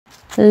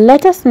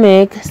Let us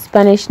make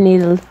Spanish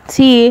needle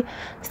tea.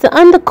 So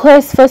on the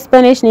quest for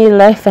Spanish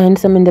needle, I find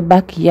some in the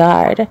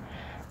backyard.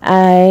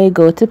 I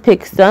go to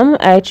pick some.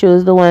 I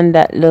choose the one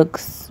that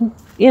looks,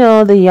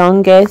 the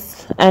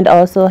youngest and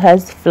also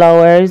has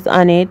flowers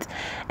on it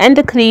and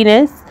the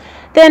cleanest.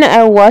 Then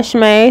I wash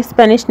my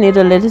Spanish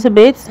needle a little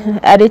bit,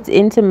 add it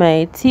into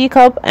my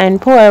teacup and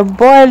pour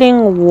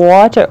boiling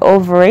water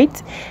over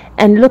it.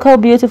 And look how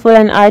beautiful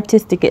and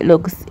artistic it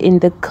looks in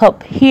the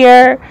cup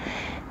here.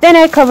 Then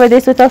I cover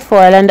this with a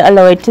foil and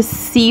allow it to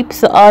seep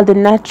so all the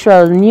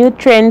natural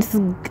nutrients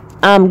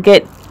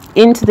get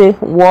into the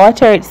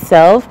water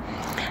itself.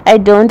 I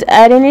don't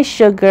add any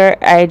sugar.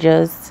 I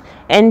just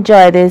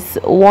enjoy this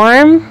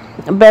warm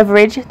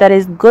beverage that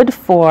is good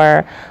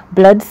for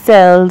blood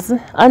cells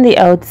on the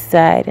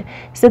outside.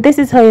 So this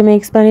is how you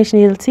make Spanish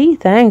needle tea.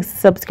 Thanks.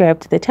 Subscribe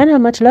to the channel.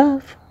 Much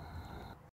love.